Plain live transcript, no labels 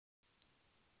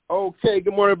Okay,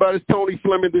 good morning, everybody. It's Tony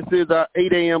Fleming. This is our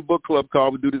 8 a.m. book club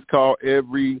call. We do this call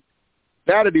every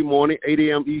Saturday morning, 8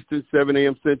 a.m. Eastern, 7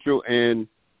 a.m. Central, and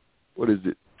 6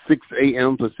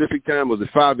 a.m. Pacific time, or is it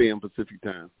 5 a.m. Pacific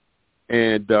time?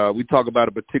 And we talk about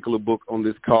a particular book on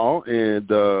this call, and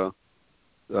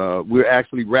we're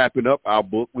actually wrapping up our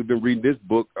book. We've been reading this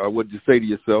book. What did you say to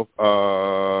yourself?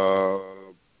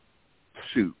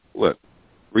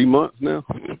 3 months now?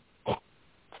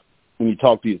 When you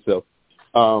talk to yourself.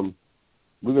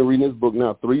 We've been reading this book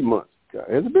now 3 months. God,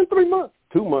 has it been 3 months?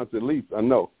 2 months at least, I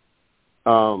know.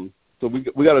 So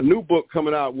we got a new book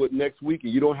coming out with next week,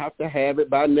 and you don't have to have it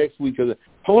by next week. Cause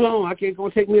hold on, it's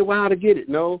going to take me a while to get it.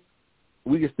 No,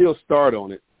 we can still start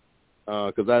on it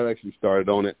because I've actually started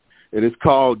on it. And it's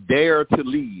called Dare to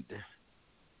Lead,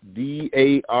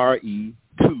 D-A-R-E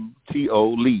 2-T-O,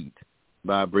 Lead,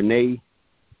 by Brene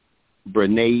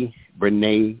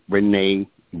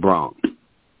Brown.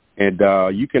 And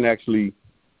you can actually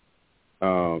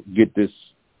get this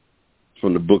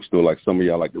from the bookstore, like some of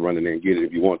y'all like to run in there and get it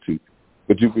if you want to.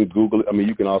 But you can Google it. I mean,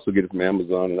 you can also get it from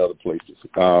Amazon and other places.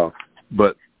 So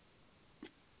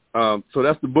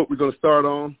that's the book we're going to start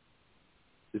on.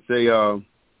 It's a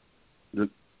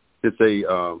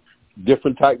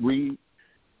different type read,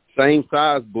 same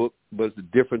size book, but it's a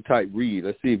different type read.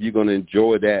 Let's see if you're going to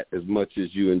enjoy that as much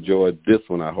as you enjoyed this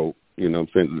one, I hope. You know what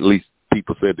I'm saying? At least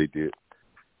people said they did.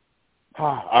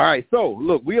 All right, so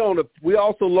look, we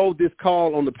also load this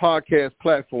call on the podcast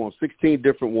platform, 16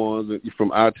 different ones,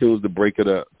 from iTunes to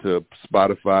Breaker to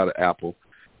Spotify to Apple,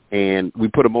 and we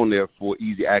put them on there for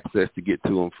easy access to get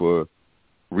to them for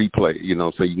replay,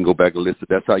 so you can go back and listen.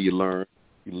 That's how you learn.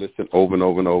 You listen over and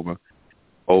over and over,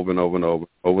 over and over and over,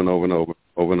 over and over and over,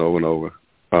 over and over and over.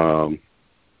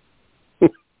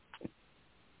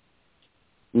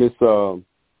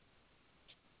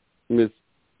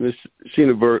 Miss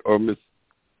Sheena or Miss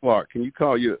Clark, can you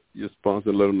call your sponsor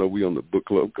and let them know we on the book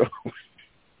club call?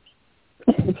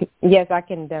 Yes, I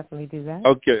can definitely do that.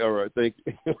 Okay, all right, thank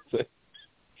you.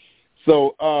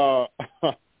 So,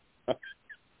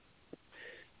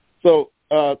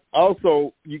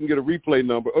 also you can get a replay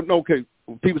number. Oh, no, okay,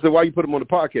 people say, why you put them on the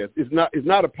podcast? It's not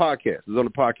a podcast. It's on the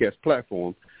podcast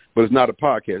platform, but it's not a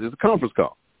podcast. It's a conference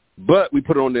call. But we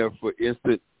put it on there for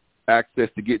instant access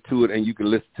to get to it, and you can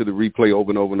listen to the replay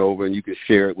over and over and over, and you can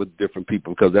share it with different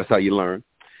people because that's how you learn.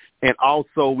 And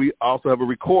also, we also have a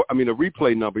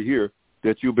replay number here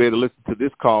that you'll be able to listen to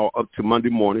this call up to Monday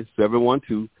morning,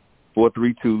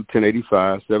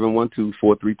 712-432-1085,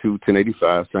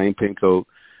 712-432-1085, same PIN code,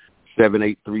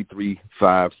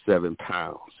 783357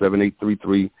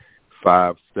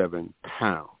 783357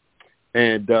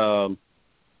 and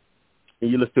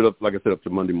you listen it up, like I said, up to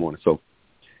Monday morning. So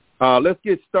let's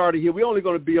get started here. We're only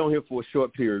going to be on here for a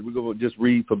short period. We're going to just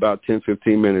read for about 10,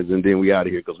 15 minutes, and then we out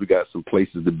of here because we got some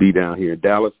places to be down here in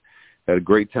Dallas. Had a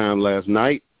great time last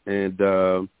night, and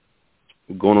we're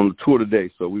going on the tour today,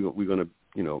 so we're going to,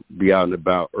 be out and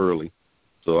about early.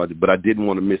 But I didn't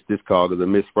want to miss this call because I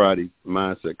missed Friday's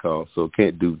mindset call, so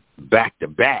can't do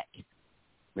back-to-back.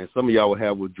 Man, some of y'all would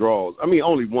have withdrawals. I mean,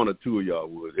 only one or two of y'all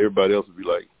would. Everybody else would be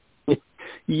like,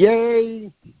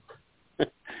 yay.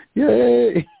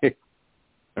 Yay.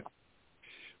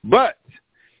 But,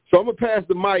 so I'm going to pass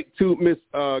the mic to Miss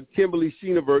Kimberly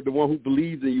Sheenevert, the one who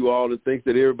believes in you all and thinks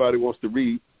that everybody wants to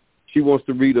read. She wants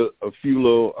to read a few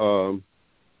little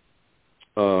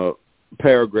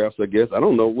paragraphs, I guess. I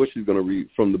don't know what she's going to read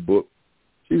from the book.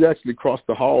 She's actually across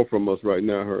the hall from us right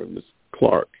now, her and Miss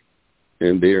Clark.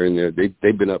 And they're in there.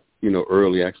 They've been up,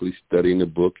 early actually studying the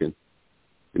book and,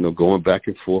 going back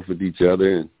and forth with each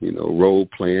other and, role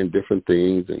playing different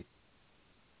things. And,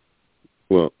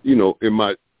 well, in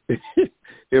my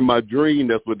in my dream,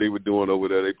 that's what they were doing over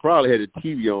there. They probably had a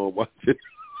TV on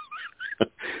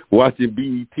watching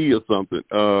BET or something.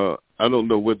 I don't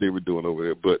know what they were doing over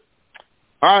there. But,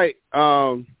 all right,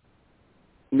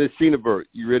 Ms. Sheenevert,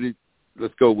 you ready?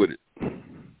 Let's go with it.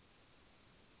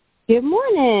 Good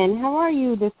morning. How are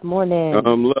you this morning?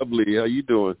 I'm lovely. How you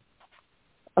doing?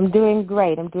 I'm doing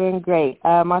great.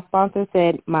 My sponsor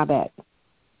said, my bad.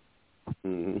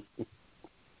 Mm-hmm.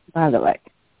 By the way.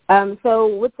 So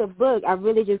with the book, I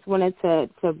really just wanted to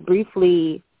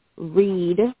briefly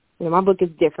read. My book is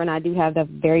different. I do have the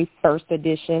very first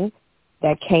edition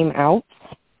that came out.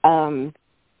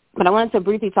 But I wanted to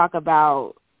briefly talk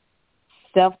about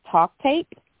self-talk tape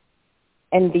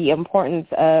and the importance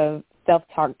of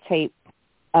self-talk tape.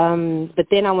 But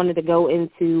then I wanted to go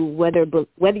into whether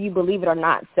you believe it or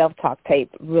not, self-talk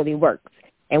tape really works.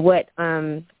 And what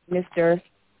Mr.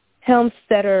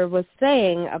 Helmstetter was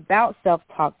saying about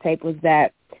self-talk tape was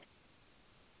that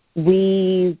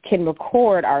we can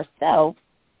record ourselves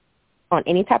on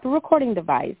any type of recording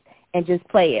device and just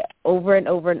play it over and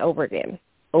over and over again,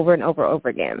 over and over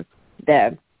again.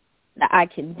 The I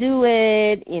can do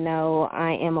it,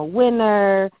 I am a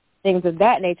winner, things of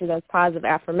that nature, those positive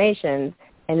affirmations,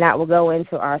 and that will go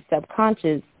into our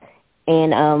subconscious,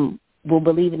 and we'll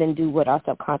believe it and do what our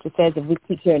subconscious says if we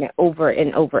keep hearing it over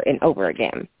and over and over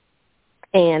again.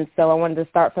 And so I wanted to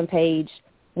start from page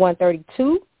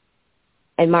 132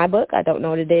 in my book. I don't know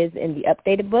what it is in the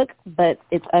updated book, but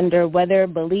it's under Whether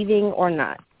Believing or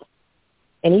Not.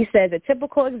 And he says, a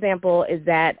typical example is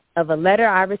that of a letter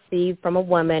I received from a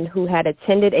woman who had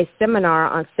attended a seminar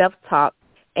on self-talk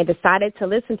and decided to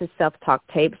listen to self-talk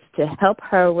tapes to help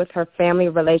her with her family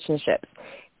relationships,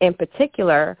 in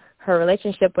particular, her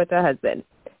relationship with her husband.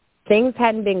 Things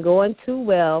hadn't been going too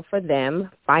well for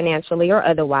them, financially or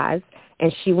otherwise,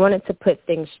 and she wanted to put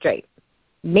things straight.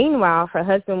 Meanwhile, her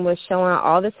husband was showing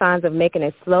all the signs of making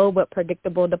a slow but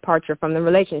predictable departure from the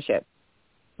relationship.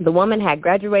 The woman had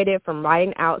graduated from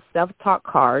writing out self-talk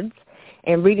cards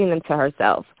and reading them to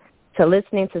herself to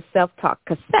listening to self-talk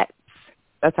cassettes.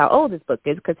 That's how old this book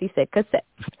is, because he said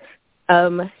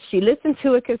cassettes. She listened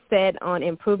to a cassette on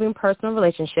improving personal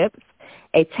relationships,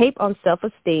 a tape on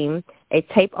self-esteem, a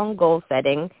tape on goal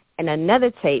setting, and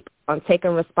another tape on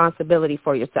taking responsibility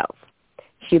for yourself.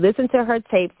 She listened to her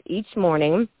tapes each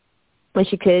morning when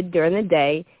she could during the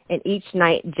day and each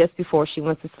night just before she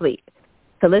went to sleep.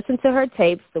 To listen to her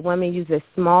tapes, the woman used a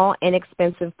small,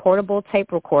 inexpensive portable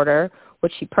tape recorder,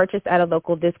 which she purchased at a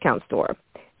local discount store.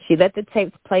 She let the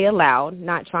tapes play aloud,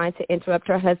 not trying to interrupt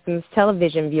her husband's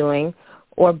television viewing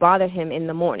or bother him in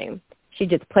the morning. She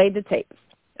just played the tapes.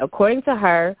 According to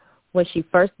her, when she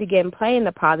first began playing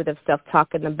the positive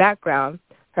self-talk in the background,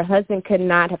 her husband could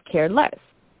not have cared less.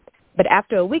 But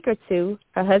after a week or two,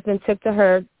 her husband took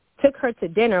her to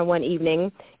dinner one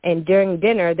evening, and during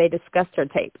dinner they discussed her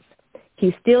tapes.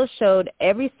 He still showed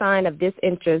every sign of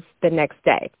disinterest the next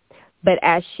day. But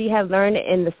as she had learned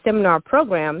in the seminar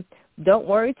program, don't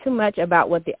worry too much about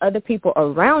what the other people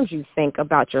around you think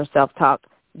about your self-talk.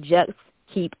 Just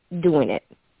keep doing it.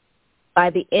 By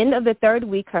the end of the third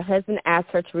week, her husband asked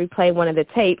her to replay one of the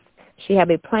tapes she had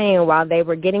been playing while they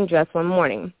were getting dressed one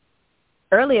morning.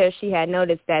 Earlier, she had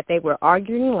noticed that they were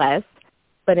arguing less,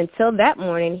 but until that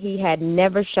morning, he had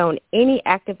never shown any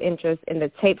active interest in the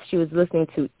tapes she was listening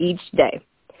to each day.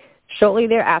 Shortly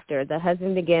thereafter, the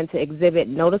husband began to exhibit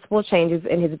noticeable changes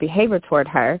in his behavior toward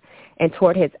her and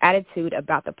toward his attitude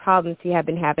about the problems he had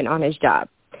been having on his job.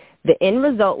 The end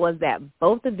result was that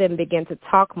both of them began to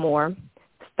talk more,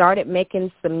 started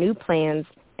making some new plans,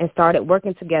 and started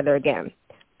working together again.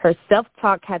 Her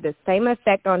self-talk had the same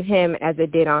effect on him as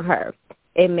it did on her.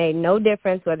 It made no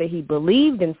difference whether he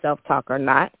believed in self-talk or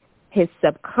not. His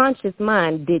subconscious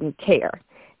mind didn't care.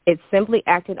 It simply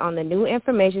acted on the new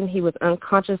information he was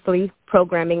unconsciously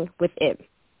programming within.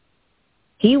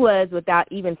 He was, without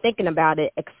even thinking about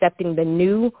it, accepting the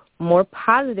new, more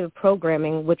positive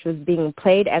programming which was being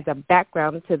played as a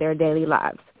background to their daily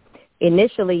lives.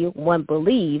 Initially, one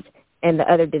believed and the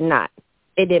other did not.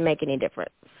 It didn't make any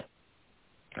difference.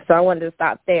 So I wanted to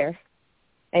stop there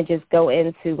and just go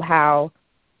into how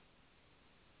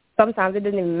sometimes it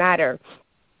doesn't even matter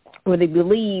whether you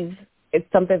believe if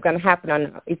something's going to happen or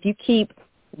not. If you keep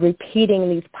repeating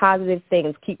these positive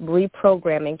things, keep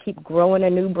reprogramming, keep growing a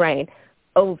new brain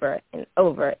over and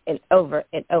over and over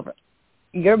and over,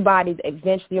 your body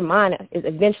eventually, your mind is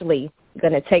eventually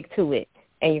going to take to it,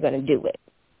 and you're going to do it.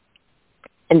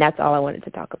 And that's all I wanted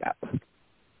to talk about.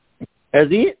 That's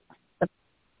it?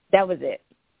 That was it.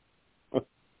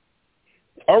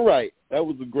 All right. That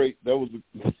was some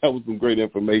great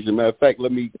information. Matter of fact,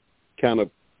 let me kind of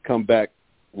come back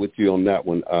with you on that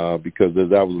one because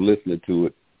as I was listening to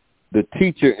it, the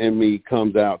teacher in me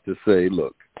comes out to say,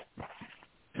 look,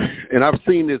 and I've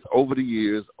seen this over the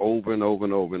years, over and over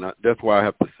and over, and that's why I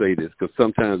have to say this, because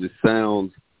sometimes it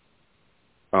sounds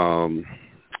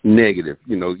negative,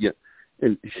 Yeah,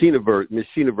 and Miss Sheena Vert's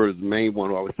the main one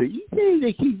who always say, you say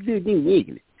that he's doing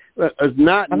negative. It's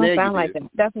not I don't negative. sound like that.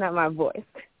 That's not my voice.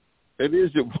 It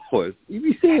is your voice. You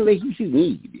be saying like you should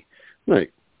need,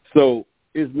 right? So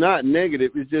it's not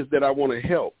negative. It's just that I want to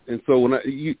help, and so when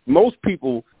most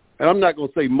people. And I'm not going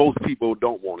to say most people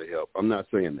don't want to help. I'm not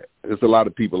saying that. There's a lot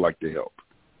of people like to help,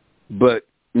 but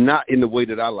not in the way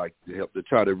that I like to help, to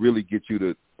try to really get you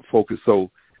to focus.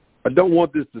 So I don't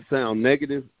want this to sound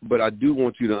negative, but I do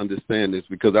want you to understand this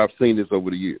because I've seen this over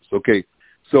the years. Okay,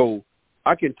 so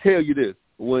I can tell you this.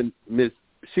 When Miss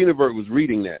Sheena Vert was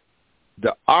reading that,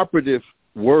 the operative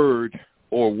word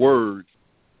or words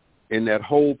in that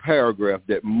whole paragraph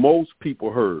that most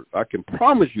people heard, I can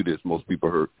promise you this, most people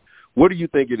heard. What do you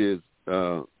think it is,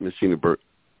 Ms. Sheena Vert?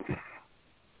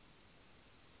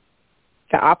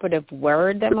 The operative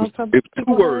word that most people It was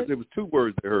 2 words. heard? It was 2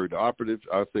 words they heard. The operative,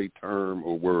 I say, term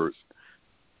or words.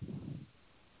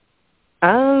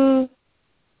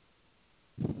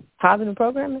 Positive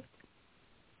programming?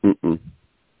 Mm-mm.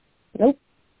 Nope.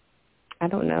 I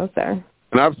don't know, sir.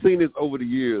 And I've seen this over the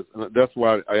years, and that's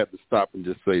why I have to stop and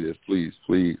just say this, please.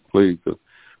 Cause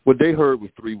what they heard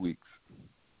was 3 weeks.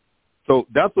 So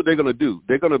that's what they're going to do.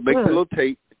 They're going to make a little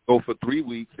tape, go for 3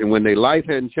 weeks, and when their life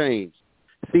hadn't changed,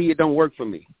 see, it don't work for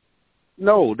me.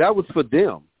 No, that was for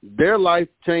them. Their life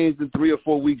changed in 3 or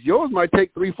 4 weeks. Yours might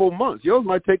take 3-4 months. Yours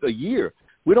might take a year.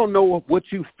 We don't know what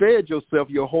you fed yourself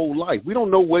your whole life. We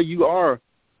don't know where you are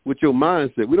with your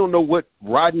mindset. We don't know what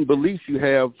rotten beliefs you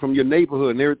have from your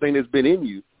neighborhood and everything that's been in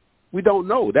you. We don't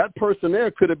know. That person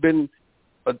there could have been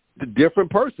a different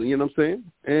person, you know what I'm saying?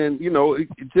 And, you know, it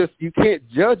just, you can't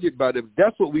judge it by them.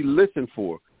 That's what we listen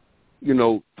for,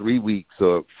 3 weeks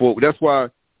or 4. That's why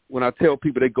when I tell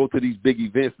people they go to these big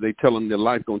events, they tell them their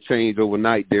life's going to change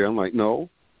overnight there. I'm like, no.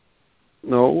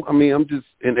 I mean, I'm just,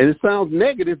 and it sounds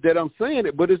negative that I'm saying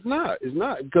it, but it's not. It's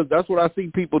not, because that's what I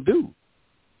see people do.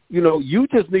 You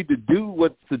just need to do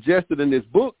what's suggested in this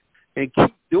book and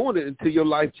keep doing it until your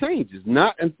life changes.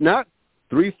 Not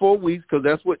 3-4 weeks, because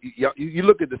that's what you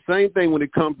look at the same thing when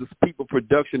it comes to people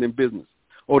production and business.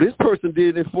 Oh, this person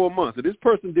did it in 4 months, or this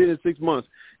person did it in 6 months,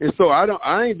 and so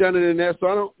I ain't done it in that, so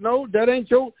I don't know. That ain't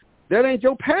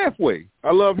your pathway.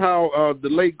 I love how the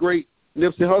late great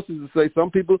Nipsey Hussle used to say,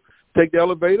 some people take the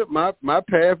elevator. My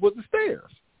path was the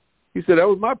stairs. He said that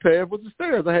was my path was the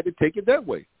stairs. I had to take it that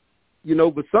way.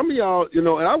 But some of y'all,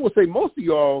 and I would say most of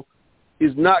y'all,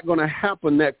 is not going to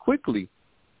happen that quickly.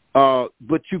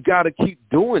 But you got to keep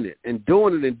doing it and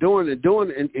doing it and doing it and doing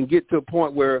it and get to a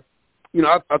point where,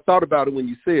 I thought about it when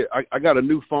you said I got a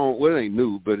new phone. Well, it ain't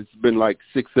new, but it's been like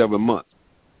 6-7 months.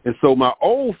 And so my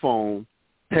old phone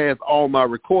has all my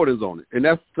recordings on it. And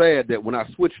that's sad that when I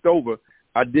switched over,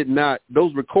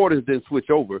 those recordings didn't switch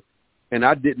over, and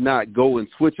I did not go and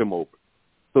switch them over.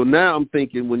 So now I'm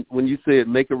thinking when you said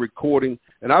make a recording,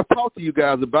 and I've talked to you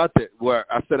guys about that, where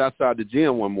I sat outside the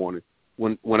gym one morning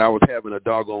when I was having a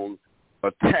doggone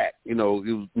attack. It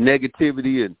was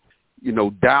negativity and,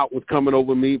 doubt was coming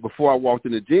over me before I walked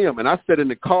in the gym. And I sat in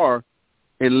the car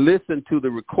and listened to the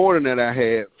recording that I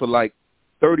had for like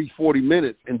 30, 40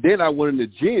 minutes. And then I went in the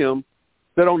gym,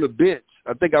 sat on the bench.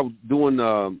 I think I was doing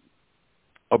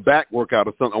a back workout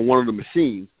or something on one of the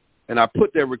machines. And I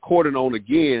put that recording on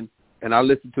again, and I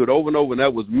listened to it over and over, and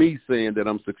that was me saying that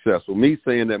I'm successful, me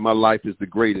saying that my life is the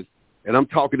greatest. And I'm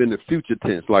talking in the future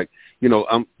tense, like,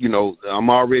 I'm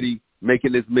already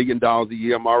making this $1 million a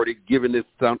year. I'm already giving this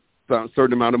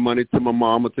certain amount of money to my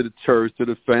mama, to the church, to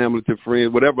the family, to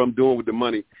friends, whatever I'm doing with the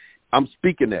money. I'm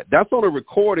speaking that. That's on a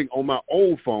recording on my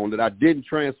old phone that I didn't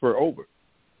transfer over.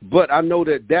 But I know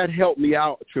that helped me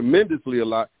out tremendously a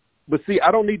lot. But see,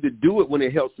 I don't need to do it when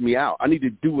it helps me out. I need to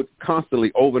do it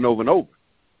constantly over and over and over.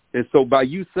 And so by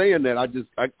you saying that,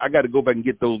 I got to go back and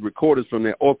get those recordings from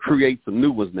there or create some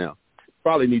new ones now.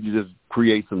 Probably need to just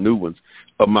create some new ones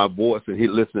of my voice and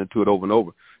listening to it over and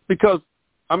over. Because,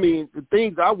 I mean, the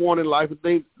things I want in life,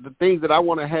 the things that I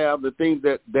want to have, the things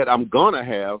that I'm going to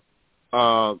have,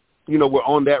 were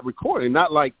on that recording.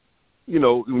 Not like,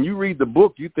 when you read the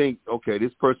book, you think, okay,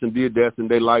 this person did that and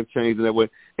their life changed in that way.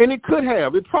 And it could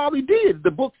have. It probably did.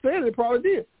 The book said it probably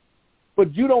did.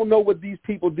 But you don't know what these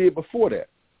people did before that.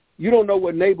 You don't know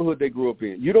what neighborhood they grew up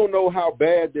in. You don't know how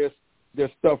bad their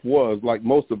stuff was, like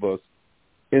most of us.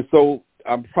 And so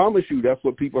I promise you that's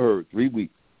what people heard, 3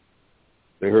 weeks.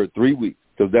 They heard 3 weeks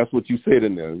because that's what you said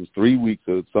in there. It was 3 weeks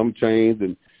of some changed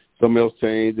and some else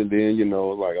changed, and then,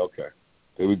 like, okay,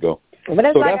 here we go. But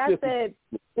that's so like I said,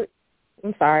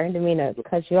 I'm sorry, I didn't mean to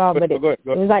cut you off, but go ahead.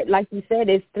 It was like you said,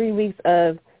 it's 3 weeks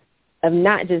of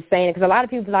not just saying it, because a lot of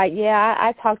people are like, yeah,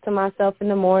 I talk to myself in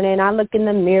the morning, I look in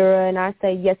the mirror, and I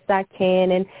say, yes, I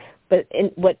can, but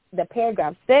what the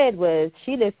paragraph said was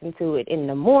she listened to it in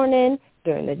the morning,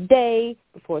 during the day,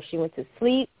 before she went to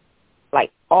sleep,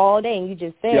 like all day, and you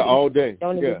just said all day. You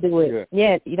don't just do it.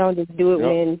 Yeah, you don't just do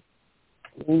it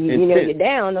when you're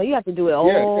down. No, you have to do it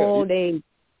all day.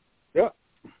 Yeah.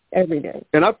 Every day.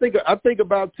 And I think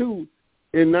about, too,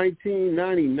 in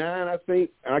 1999, I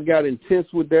think, I got intense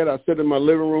with that. I sat in my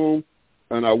living room,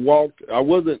 and I walked. It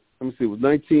was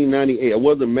 1998. I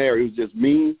wasn't married. It was just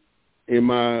me in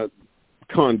my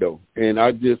condo. And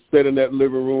I just sat in that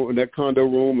living room, in that condo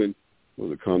room, and it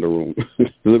was a condo room,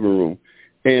 living room.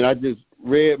 And I just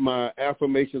read my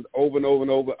affirmations over and over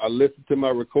and over. I listened to my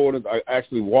recordings. I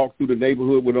actually walked through the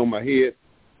neighborhood with it on my head.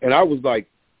 And I was like,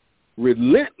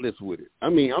 relentless with it. I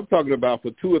mean, I'm talking about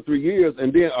for 2 or 3 years,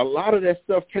 and then a lot of that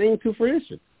stuff came to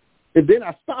fruition. And then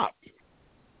I stopped.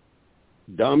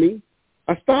 dummy.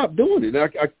 I stopped doing it. I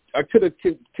could have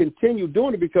continued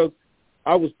doing it because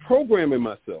I was programming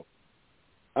myself.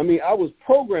 I was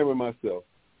programming myself.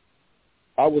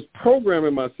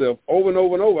 Over and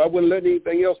over and over. I wouldn't let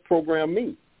anything else program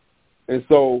me. And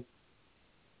so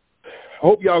I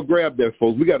hope y'all grab that,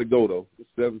 folks. We got to go, though. It's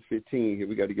 7:15 here.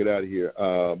 We got to get out of here.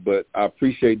 But I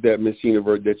appreciate that, Miss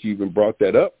Shinivert, that you even brought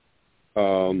that up.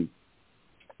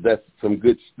 That's some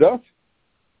good stuff.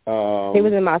 It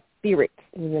was in my spirit.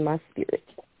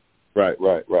 Right.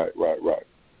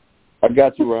 I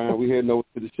got you, Ryan. We're heading over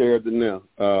to the Sheraton now.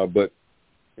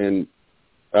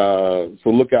 So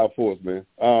look out for us, man.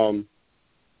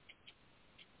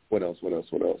 What else?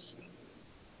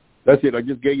 That's it. I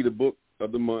just gave you the book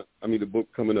of the month. The book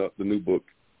coming up, the new book.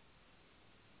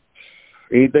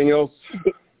 Anything else,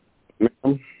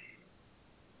 ma'am?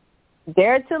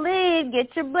 Dare to Lead.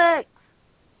 Get your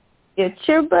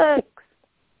books.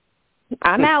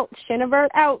 I'm out. Shinivert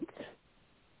out.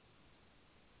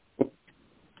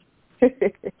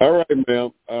 All right,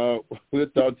 ma'am. We'll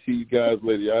talk to you guys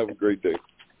later. Y'all have a great day.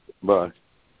 Bye.